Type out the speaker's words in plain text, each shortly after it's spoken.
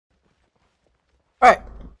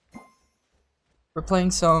We're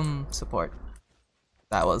playing some support.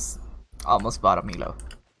 That was almost bottom elo.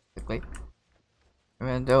 Quickly.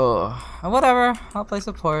 Even though, whatever, I'll play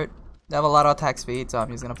support. They have a lot of attack speed, so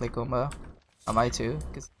I'm just gonna play Kumba. I might too,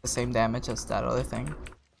 because it's the same damage as that other thing.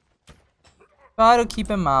 Try to keep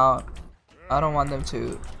him out. I don't want them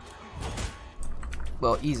to,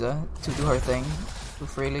 well, Isa, to do her thing too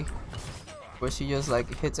freely. Where she just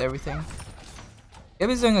like hits everything.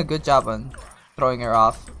 Gabby's doing a good job on throwing her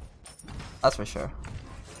off. That's for sure.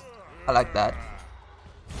 I like that.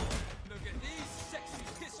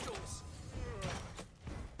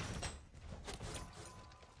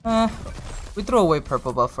 We threw away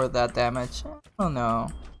purple buff for that damage. I don't know.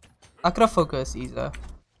 I could have focused Isa.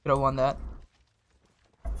 Could have won that.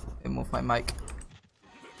 They moved my mic.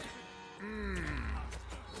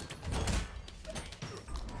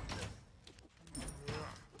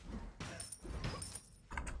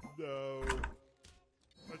 No.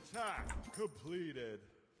 Attack completed.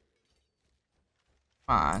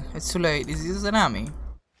 Come on, it's too late. This is an enemy.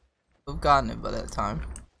 We've gotten it by that time.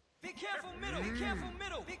 Be careful middle, be careful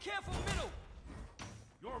middle, be careful middle.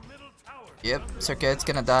 Your middle tower. Yep, Circuit's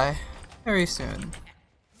gonna die very soon.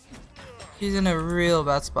 He's in a real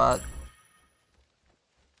bad spot.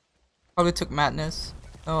 Probably took madness.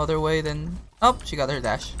 No other way than. Oh, she got her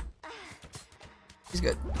dash. She's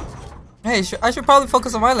good. Hey, I should probably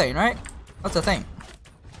focus on my lane, right? That's the thing.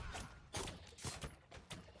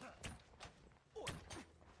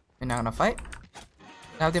 You're not gonna fight?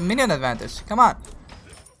 Now the minion advantage. Come on.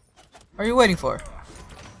 What are you waiting for?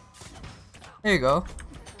 There you go.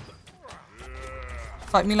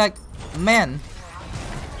 Fight me like a man.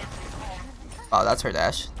 Oh, that's her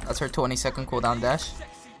dash. That's her 20-second cooldown dash.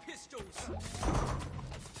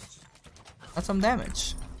 That's some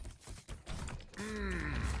damage.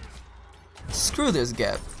 Screw this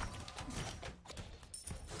gap.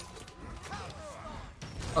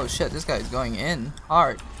 Oh shit, this guy is going in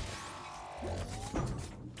hard.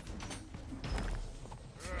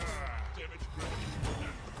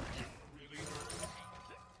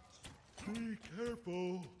 Be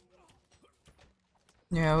careful.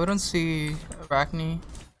 Yeah, we don't see Arachne.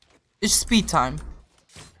 It's speed time.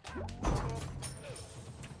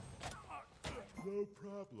 No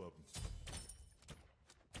problem.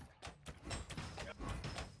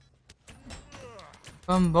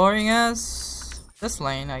 I'm boring as this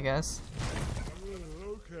lane, I guess.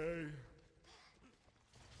 Okay.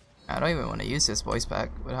 I don't even want to use this voice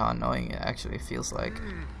pack with how annoying it actually feels like.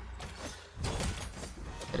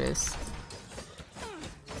 It is.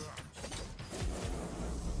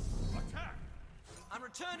 I'm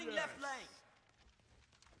returning left lane.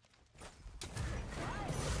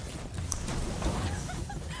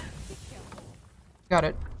 Got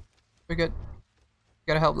it. We're good.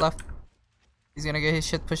 Gotta help left. He's gonna get his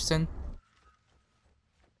shit pushed in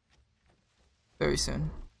very soon.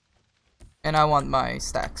 And I want my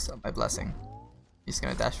stacks of my blessing. He's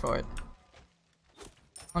gonna dash for it.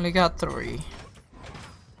 Only got 3.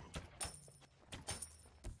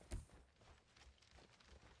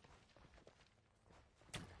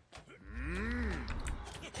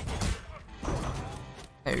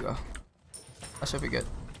 There you go. That should be good.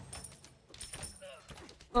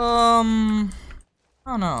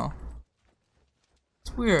 I don't know.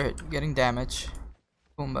 It's weird getting damage.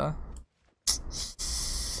 Kumba.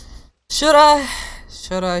 Should I?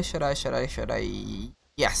 Should I?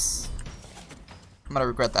 Yes. I'm gonna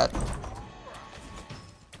regret that.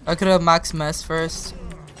 I could have max mess first.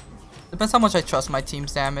 Depends how much I trust my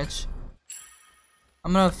team's damage.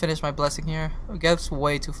 I'm gonna finish my blessing here. Gap's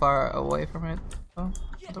way too far away from it. Oh,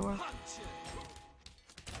 otherwise.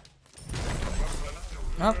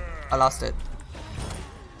 Nope, I lost it.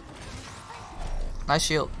 Nice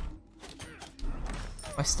shield.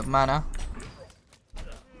 Waste of mana.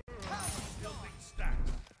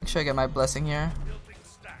 Make sure I get my blessing here.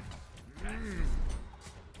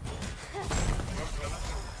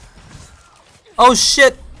 Oh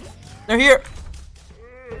shit! They're here!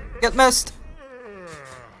 Get messed!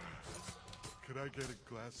 Could I get a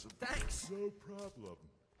glass of thanks? No problem.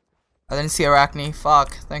 I didn't see Arachne.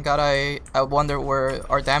 Fuck. Thank god I wonder where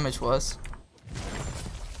our damage was.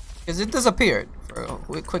 Because it disappeared for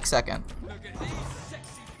a quick second. Look at these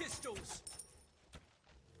sexy pistols.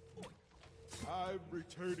 I'm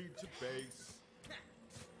returning to base.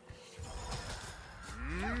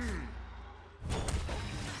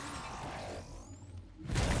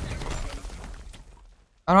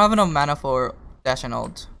 I don't have enough mana for dash and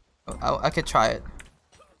ult. I could try it.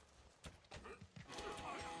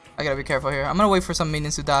 I gotta be careful here. I'm gonna wait for some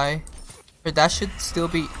minions to die. Her dash should still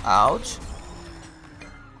be. Ouch.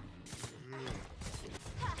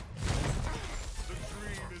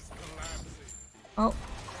 Oh,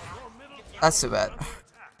 that's too bad.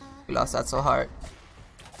 We lost that so hard.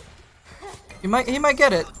 He might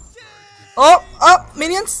get it. Oh, oh,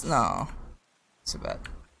 minions? No, too bad.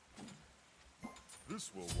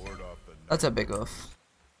 This will ward off the That's a big oof.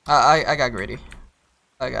 I got greedy.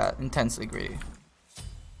 I got intensely greedy.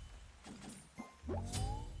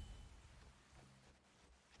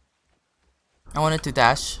 I wanted to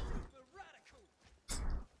dash.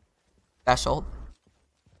 Dash ult.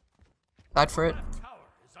 Died for it.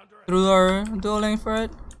 Threw our dual lane for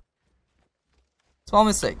it. Small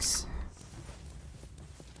mistakes.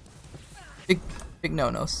 Big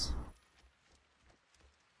no-nos.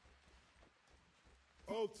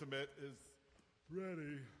 ultimate is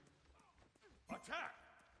ready. Attack!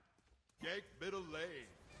 Gank middle lane.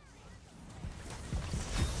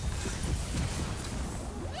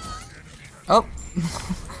 Oh,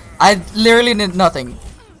 I literally did nothing.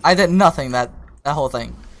 I did nothing that whole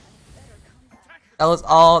thing. That was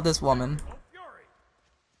all this woman.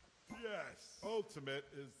 Yes, ultimate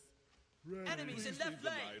is ready. Enemies in left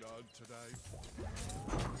lane. Light on tonight.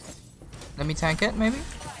 Let me tank it, maybe?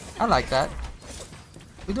 I like that.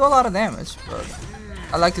 We do a lot of damage, but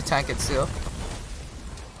I like to tank it still.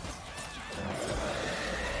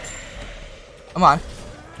 Come on.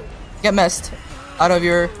 Get messed out of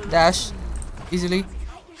your dash easily.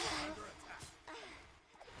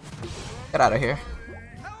 Get out of here.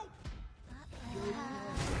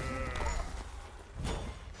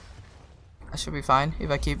 I should be fine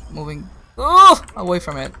if I keep moving away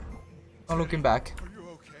from it. Not looking back. Are you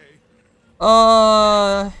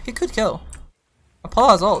okay? He could kill. Apollo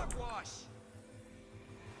has ult.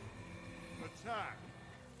 Attack!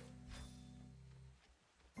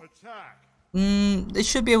 Attack! They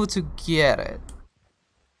should be able to get it.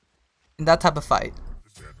 In that type of fight.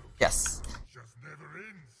 Yes. Just never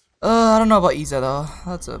ends. I don't know about Iza though.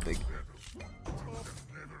 That's a big.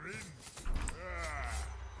 Never ends.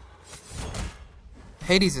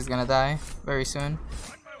 Hades is gonna die very soon.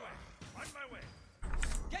 On my way.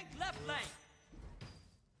 Gank left lane.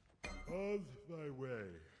 On my way.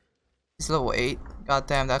 He's level 8. God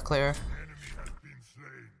damn, that clear. Enemy has been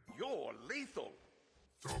slain. You're lethal.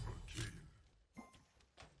 Double kill.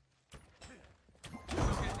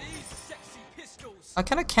 Look at these sexy pistols. I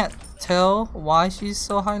kinda can't tell why she's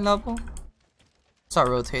so high level. Start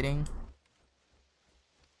rotating.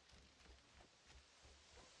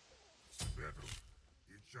 Battle.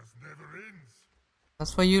 It just never ends.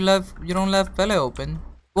 That's why you don't leave Pele open.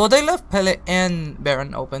 Well, they left Pele and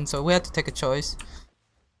Baron open, so we had to take a choice.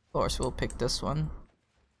 Of course, we'll pick this one.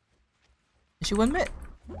 And she went mid.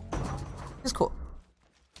 It's cool.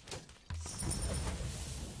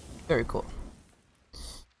 Very cool.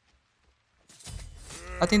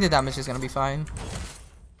 I think the damage is gonna be fine.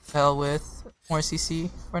 Hell with more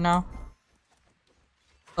CC for now.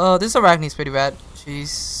 This Arachne's pretty bad.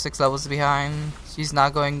 She's 6 levels behind. She's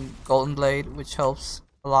not going Golden Blade, which helps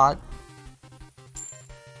a lot.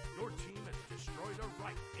 Your team has destroyed a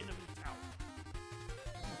right enemy tower.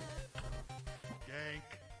 Gank.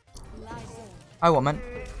 Hi, woman.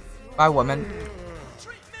 Bye, woman.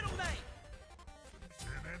 Treat middle lane.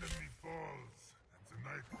 An enemy falls, and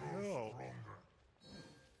tonight grows stronger.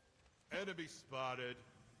 Enemy spotted.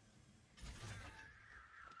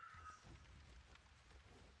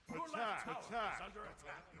 Attack! Attack! Under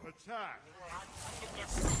attack. Attack!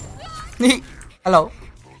 Hello.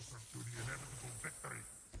 Closer to the inevitable victory.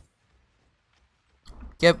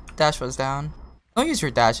 Yep, dash was down. Don't use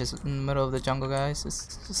your dashes in the middle of the jungle, guys.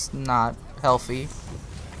 It's just not healthy.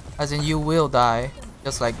 As in, you will die.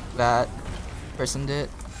 Just like that person did.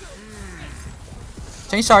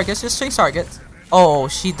 Change targets, just change targets. Oh,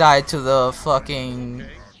 she died to the fucking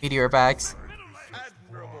meteor bags.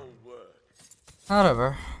 Admirable work.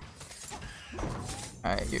 Whatever.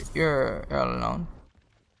 Alright, you're all alone.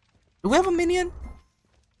 Do we have a minion?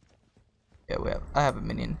 Yeah, I have a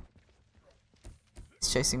minion.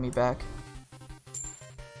 It's chasing me back.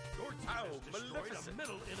 Your tower destroyed a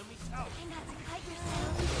middle enemy tower.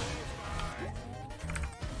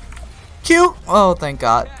 Cute! Oh, thank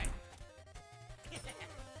God.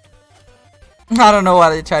 I don't know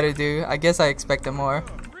what I try to do. I guess I expected more.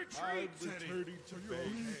 I'm returning to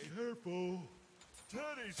base. Careful.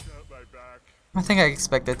 Teddy's got my back. I think I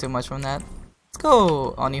expected too much from that. Let's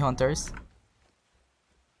go, Oni Hunters.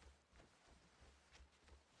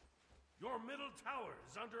 Your middle tower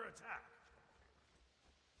is under attack.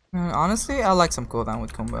 Honestly, I like some cooldown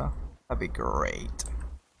with Kumbha. That'd be great.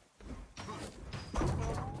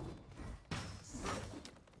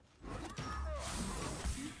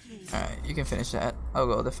 Alright, you can finish that. I'll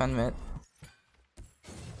go defend mid.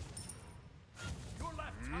 Your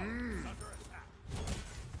left tower is under attack.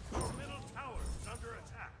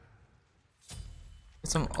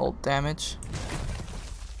 some ult damage.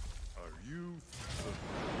 Are you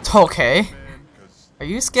Okay. man? 'Cause Are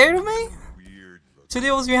you scared of me? weird look. 2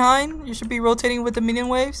 levels behind? You should be rotating with the minion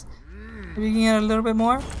waves. Maybe you can get a little bit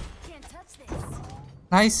more. Can't touch this.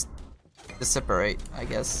 Nice. Disseparate, I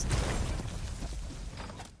guess.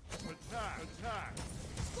 Attack! Attack!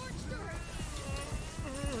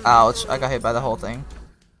 Ouch, I got hit by the whole thing.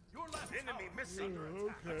 Your left enemy missing.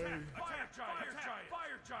 Okay. Fire giant.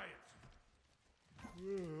 Fire giant.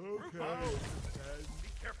 Okay. Be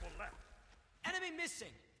careful left. Enemy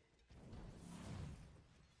missing.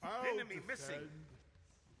 I'll Enemy defend. missing.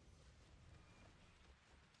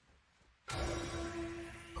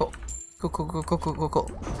 Cool. Cool.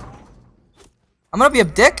 I'm gonna be a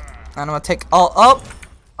dick, and I'm gonna take all up.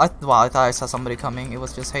 Wow, I thought I saw somebody coming. It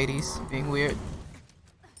was just Hades being weird.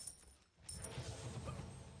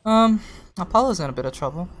 Apollo's in a bit of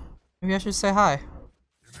trouble. Maybe I should say hi.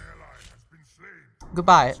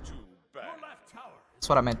 Goodbye. That's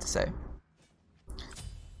what I meant to say.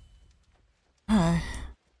 Alright.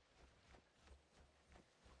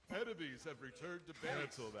 Enemies have returned to base.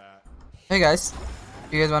 Cancel that. Hey guys.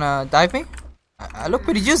 You guys wanna dive me? I look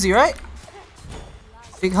pretty juicy, right?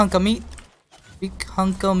 Big hunk of meat. Big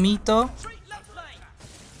hunk of meato. Retreat left lane.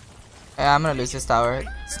 Yeah, I'm gonna lose this tower.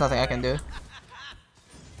 There's nothing I can do.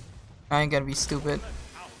 I ain't gonna be stupid.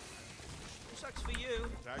 Sucks for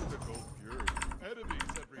you. Tactical fury. Enemies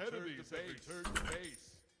have returned to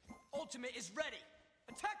base. Ultimate is ready.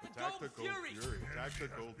 Attack the Gold Tactical Fury. fury.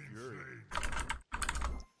 Tactical fury.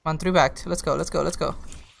 Come on, 3 back. Let's go.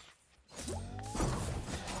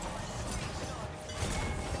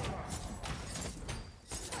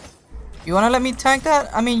 You wanna let me tank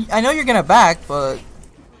that? I mean, I know you're gonna back, but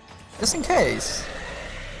just in case.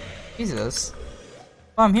 Jesus.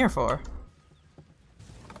 What I'm here for.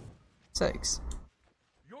 Sakes.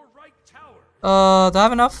 Your right tower. Do I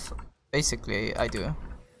have enough? Basically, I do.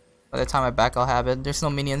 By the time I back, I'll have it. There's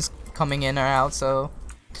no minions coming in or out, so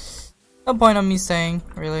no point on me staying,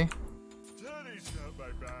 really. Teddy's got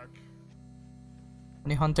my back.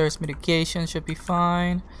 Any hunters, mitigation should be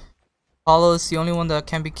fine. Apollo's the only one that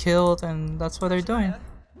can be killed, and that's what they're doing.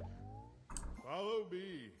 Follow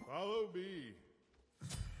me. Follow me.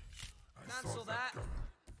 Cancel that.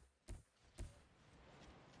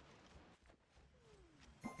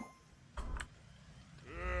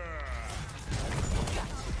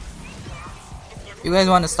 You guys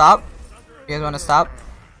want to stop? You guys want to stop?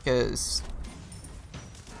 Because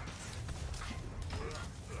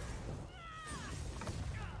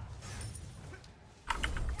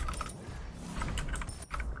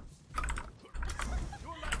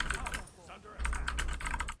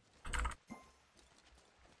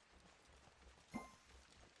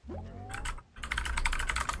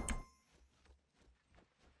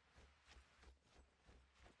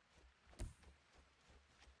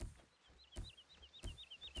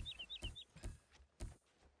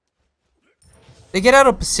they get out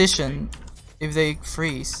of position if they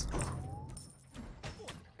freeze.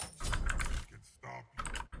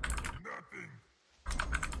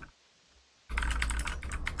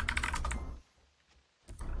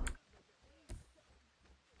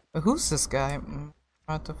 But who's this guy?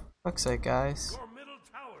 What the fuck's sake, guys? Your middle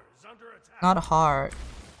tower is under attack. Not hard.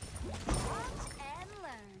 Watch and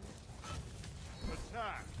learn.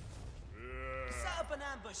 Attack. Set up an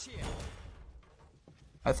ambush here.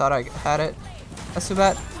 I thought I had it. That's too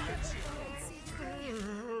bad.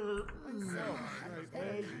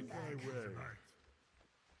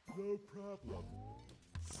 No problem.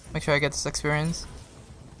 Make sure I get this experience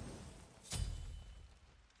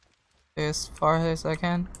as far as I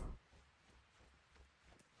can.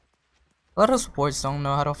 A lot of supports don't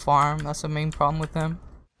know how to farm. That's the main problem with them.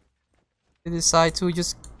 They decide to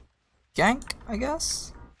just gank, I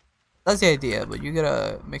guess. That's the idea, but you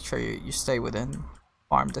gotta make sure you stay within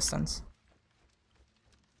farm distance.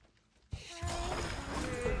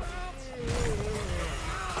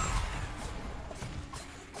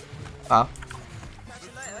 Wow.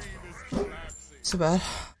 Too bad.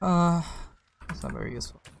 That's not very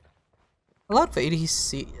useful. A lot of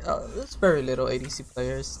ADC. There's very little ADC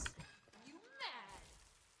players.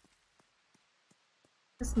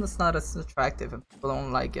 It's not as attractive and people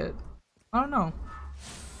don't like it. I don't know.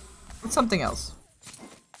 It's something else.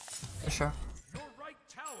 For sure. Your right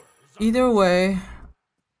tower is Either way, I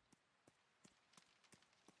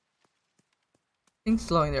think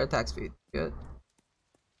slowing their attack speed. Good.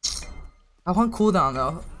 I want cooldown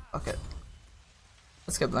though. Okay.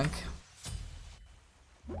 Let's get blink.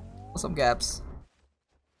 Some gaps.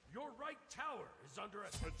 Your right tower is under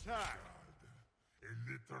attack. A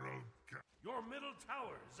literal Your middle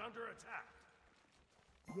tower is under attack.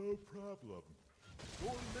 No problem.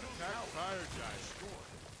 Your middle Attack tower fire giant.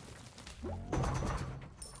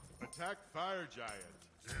 Attack fire giant.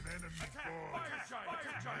 An enemy fire giant.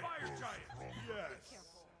 Yes.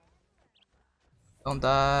 Don't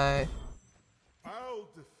die. I'll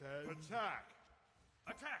defend. Attack.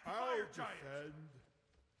 I'll Fire giant. defend.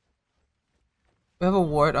 We have a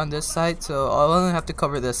ward on this side, so I'll only have to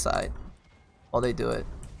cover this side while they do it.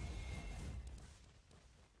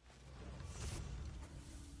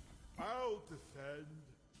 I'll defend.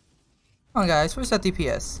 Come on, guys. Where's that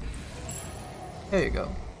DPS? There you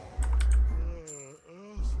go.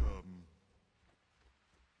 Awesome.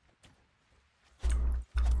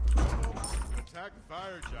 Attack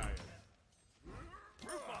fire giant.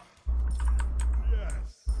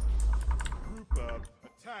 Yes. Group up.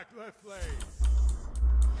 Attack left lane.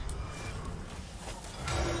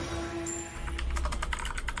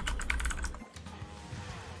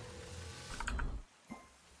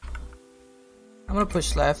 I'm gonna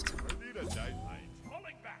push left. I need a nightlight.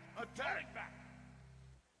 Falling back. Attack. back.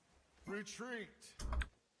 Retreat.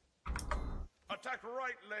 Attack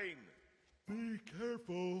right lane. Be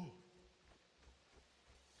careful.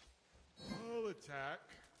 I'll attack.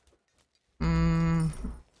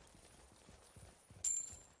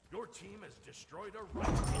 Your team has destroyed a right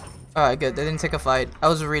enemy. Alright, good. They didn't take a fight. I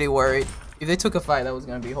was really worried. If they took a fight, that was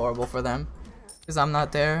gonna be horrible for them. Because I'm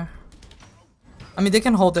not there. I mean, they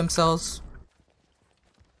can hold themselves.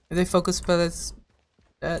 If they focus pellets,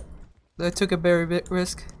 that took a very big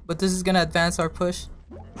risk. But this is gonna advance our push.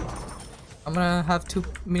 I'm gonna have 2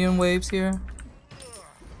 minion waves here.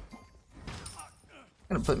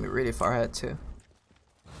 Gonna put me really far ahead too.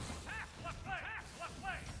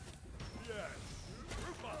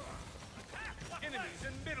 Enemies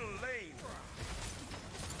in middle lane.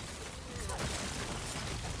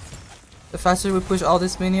 The faster we push all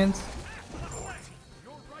these minions,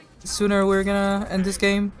 the sooner we're gonna end this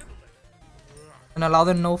game and allow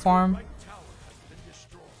them no farm. Tower has been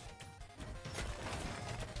destroyed.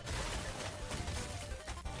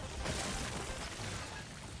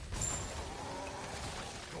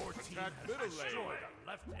 Your team Attack has middle lane. destroyed a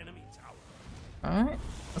left enemy tower. Alright,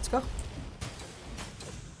 let's go.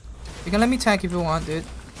 You can let me tank if you want, dude.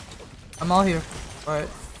 I'm all here. Alright.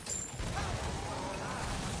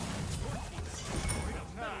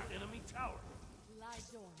 Enemy tower. Lie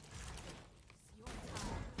dormant. It's your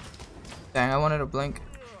time. Dang, I wanted to blink.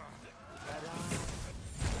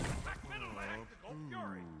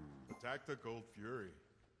 Attack the Gold Fury.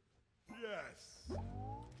 Yes.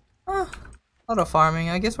 A lot of farming.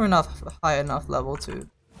 I guess we're not high enough level to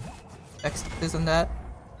X this and that.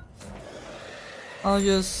 I'll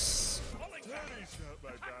just Teddy's got my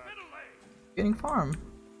back. getting farm.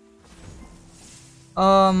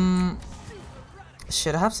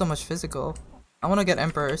 Shit, I have so much physical. I want to get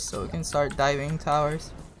Emperors so we can start diving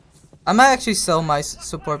towers. I might actually sell my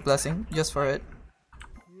support blessing just for it.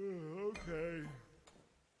 Okay.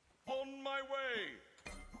 On my way.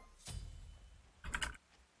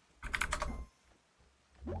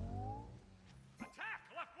 Attack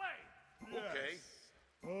left lane. Okay.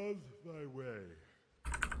 On my way.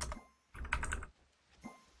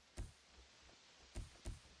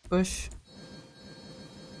 Push.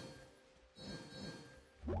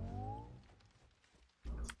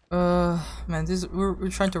 Man, this we're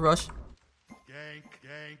trying to rush. Gank,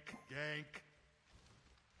 gank, gank.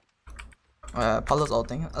 Apollo's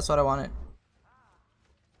ulting. That's what I wanted.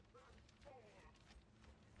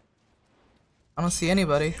 I don't see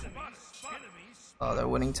anybody. Oh, they're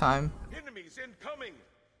winning time. Enemies incoming.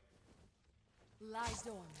 Lie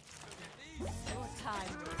dormant. Your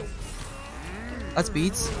time. That's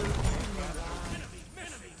beats.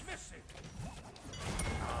 Enemy missing.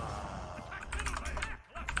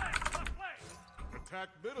 Attack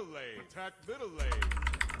middle lane. Attack middle lane.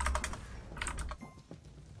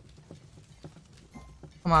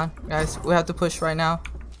 Come on, guys. We have to push right now.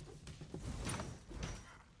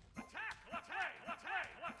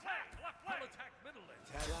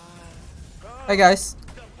 Hey, guys.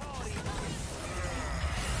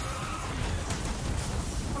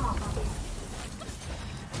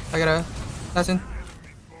 I got a assassin.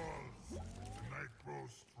 the night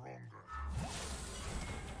grows stronger.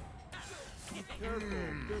 Careful,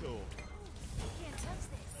 middle. Can't touch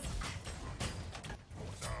this.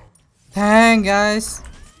 Dang, guys.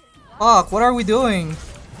 Fuck, what are we doing?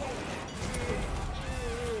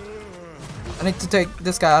 I need to take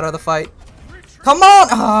this guy out of the fight. Come on!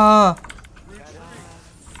 Ah! Bye,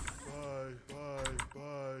 bye,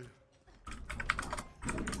 bye.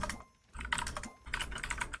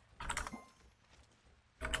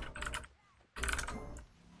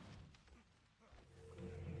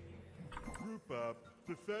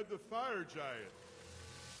 fed the fire giant.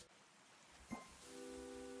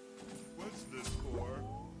 What's this for?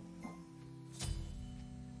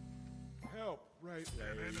 Help, right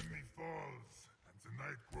An leg. enemy falls, and the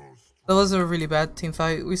night grows That was a really bad team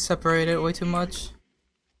fight. We separated way too much.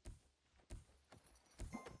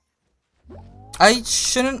 I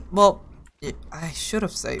shouldn't. Well, yeah, I should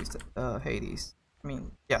have saved Hades. I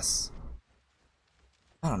mean, yes.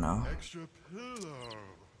 I don't know. Extra pillow.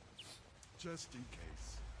 Just in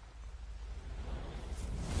case.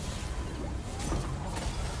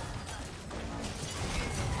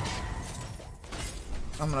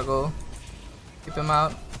 I'm gonna go keep him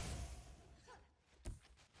out.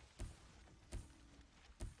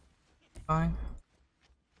 Fine.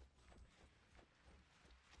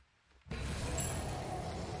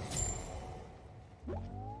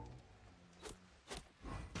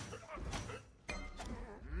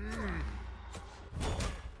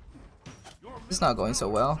 It's not going so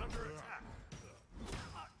well,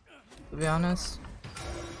 to be honest.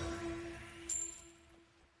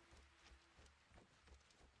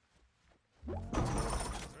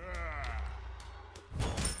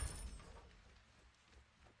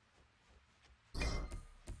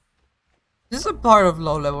 This is a part of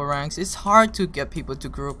low level ranks. It's hard to get people to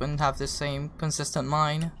group and have the same consistent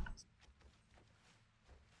mind.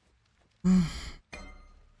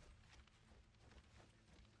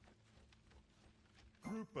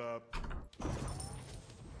 Group up.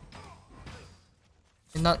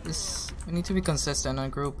 We need to be consistent on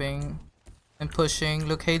grouping and pushing.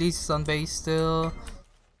 Look, Hades is on base still.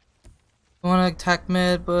 I want to attack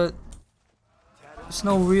mid, but there's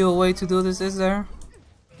no real way to do this, is there?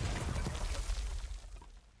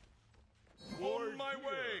 On my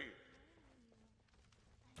way.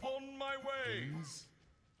 On my way.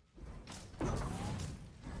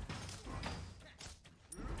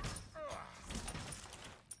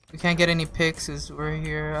 We can't get any picks as we're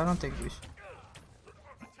here. I don't think we should.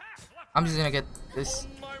 I'm just gonna get this.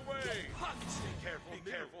 On my way. Be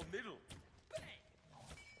careful, middle.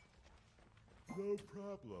 No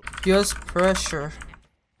problem. Just pressure.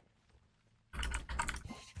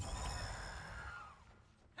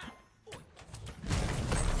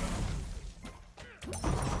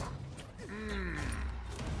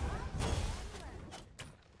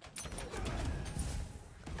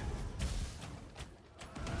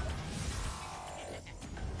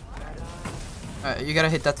 Alright, you gotta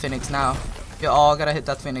hit that Phoenix now. You all gotta hit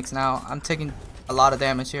that Phoenix now. I'm taking a lot of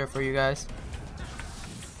damage here for you guys.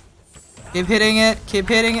 Keep hitting it, keep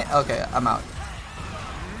hitting it. Okay, I'm out.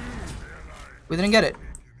 We didn't get it.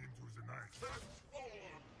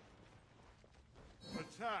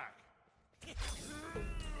 Attack.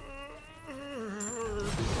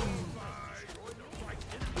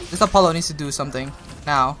 This Apollo needs to do something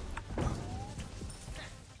now.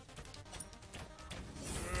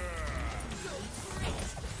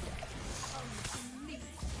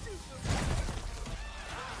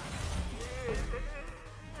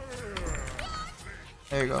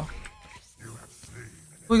 There you go.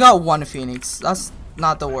 We got one Phoenix. That's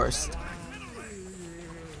not the worst.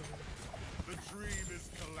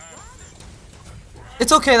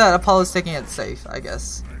 It's okay that Apollo's taking it safe, I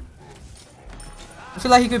guess. I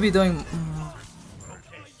feel like he could be doing.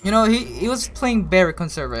 You know, he was playing very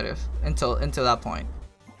conservative until that point.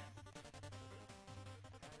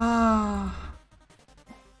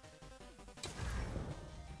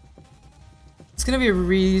 It's gonna be a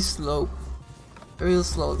really slow. Real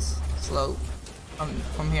slow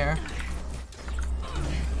from here.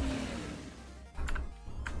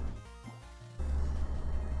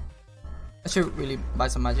 I should really buy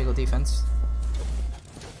some magical defense.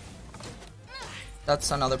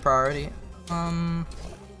 That's another priority.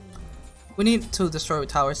 We need to destroy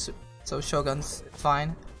towers, so Shogun's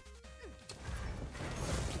fine.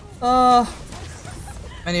 And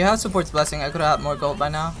you have support's blessing. I could have had more gold by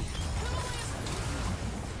now.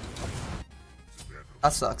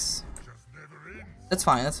 That sucks. That's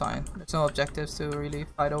fine, that's fine. There's no objectives to really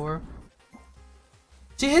fight over.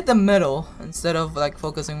 She hit the middle instead of like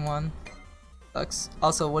focusing one. Sucks.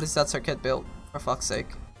 Also, what is that circuit built? For fuck's sake.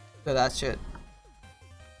 Look at that shit.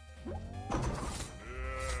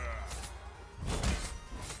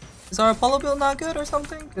 Is our Apollo build not good or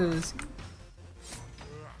something? Cause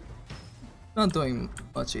not doing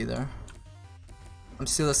much either. I'm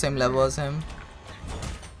still the same level as him.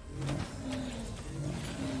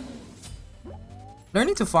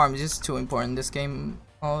 Learning to farm is just too important in this game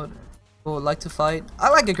mode. Who would like to fight? I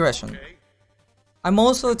like aggression. I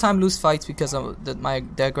most of the time lose fights because of the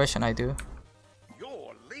aggression I do.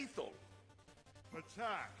 You're lethal.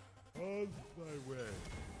 Attack. On my way.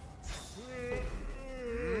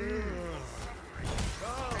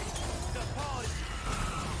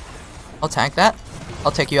 I'll tank that.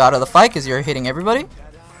 I'll take you out of the fight because you're hitting everybody.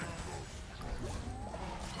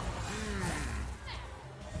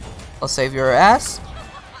 I'll save your ass.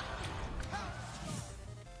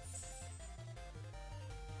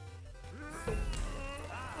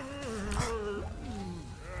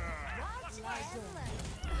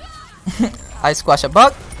 I squash a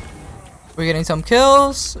bug. We're getting some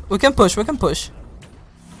kills. We can push, we can push.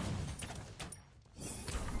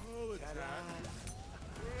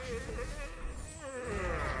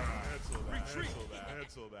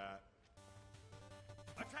 Cancel that.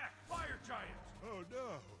 Attack, fire giant. Oh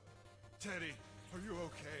no. Teddy, are you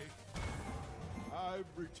okay? I've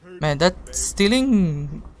returned. Man, that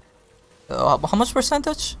stealing... how much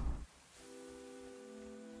percentage?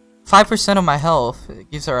 5% of my health.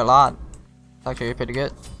 It gives her a lot. It's actually pretty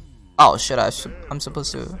good. Oh shit, I'm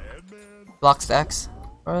supposed to block stacks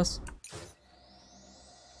for us.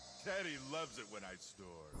 Teddy loves it when I store.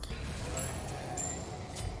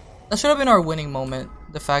 That should have been our winning moment.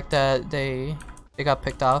 The fact that they got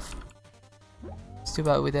picked off. It's too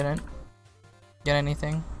bad we didn't get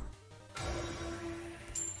anything.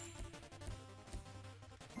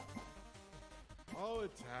 I'll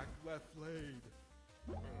attack left blade.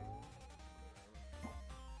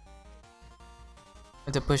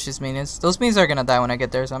 To push these minions. Those minions are gonna die when I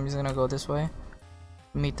get there, so I'm just gonna go this way.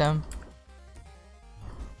 Meet them.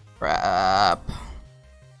 Crap.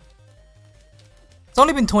 It's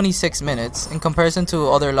only been 26 minutes in comparison to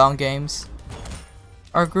other long games.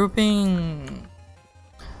 Our grouping...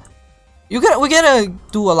 we gotta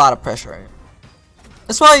do a lot of pressure.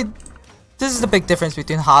 That's why this is the big difference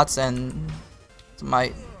between HOTS and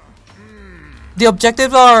Smite. The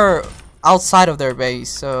objectives are outside of their base,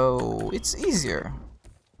 so it's easier.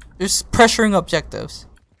 There's pressuring objectives.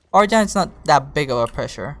 Arjan is not that big of a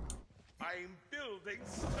pressure. I'm building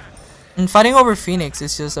And fighting over Phoenix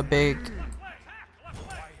is just a big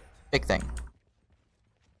thing.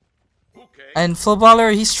 Okay. And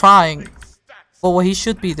Flowballer, he's trying, but what he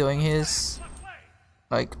should be doing is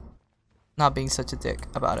like not being such a dick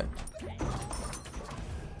about it.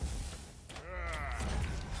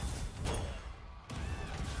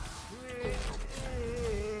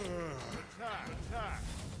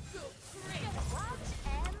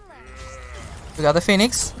 We got the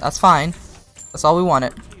Phoenix. That's fine. That's all we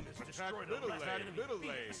wanted. Attack middle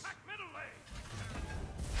lane.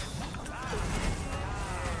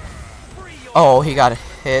 Oh, he got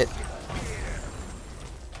hit.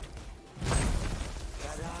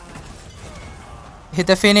 Hit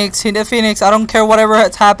the Phoenix. Hit the Phoenix. I don't care whatever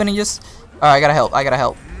is happening. Just. Alright, I gotta help. I gotta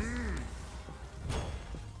help.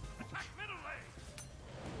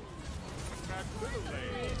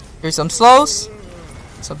 Here's some slows.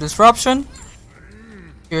 Some disruption.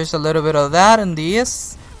 Here's a little bit of that and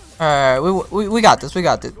this. Alright, we got this. We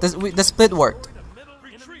got this. The split worked.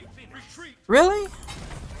 Really?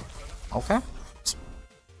 Okay.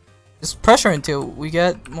 Just pressure until we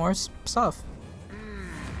get more stuff.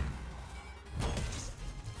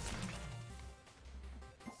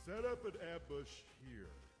 Set up an ambush here.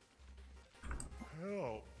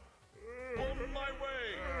 Help. On my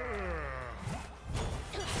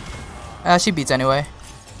way. She beats anyway.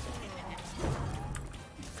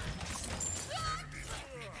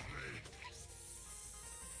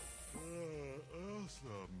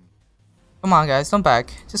 Awesome. Come on, guys, don't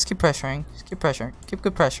back. Just keep pressuring. Just keep pressuring. Keep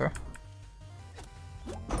good pressure.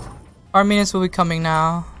 Our minions will be coming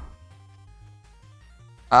now.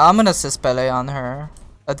 I'm gonna assist Pele on her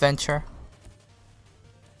adventure.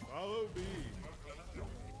 Follow me.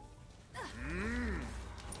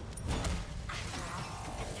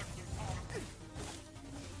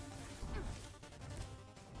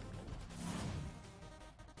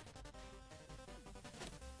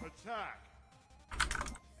 Attack.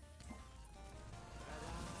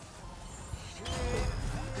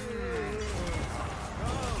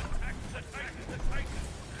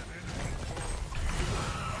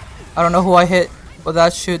 I don't know who I hit, but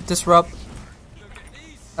that should disrupt.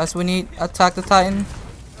 As we need attack the Titan.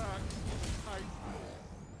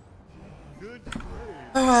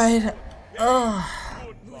 Alright.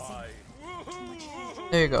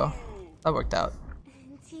 There you go. That worked out.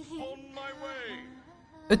 On my way.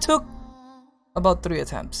 It took about 3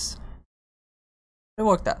 attempts. It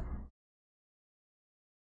worked out.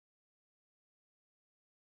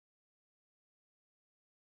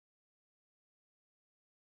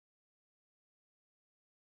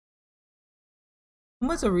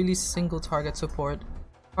 Kuma's a really single target support.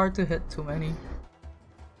 Hard to hit too many.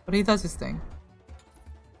 But he does his thing.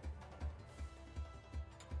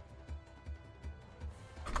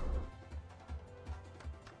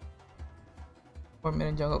 Support mid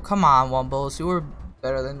and jungle. Come on, Wombos, you were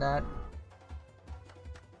better than that.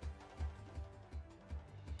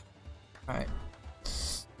 Alright.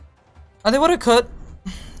 I did what I could.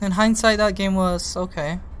 In hindsight, that game was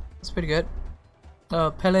okay. It's pretty good.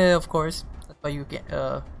 Pele, of course. That's why you get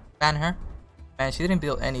ban her. Man, she didn't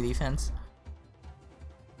build any defense.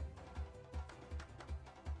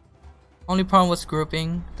 Only problem was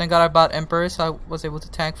grouping. Thank God I bought Emperor, so I was able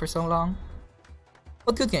to tank for so long.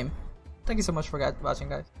 But good game. Thank you so much for watching,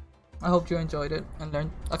 guys. I hope you enjoyed it and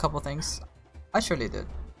learned a couple things. I surely did.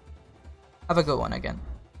 Have a good one again.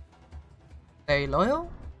 Stay loyal?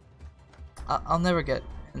 I'll never get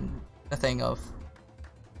in the thing of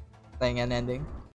playing and ending.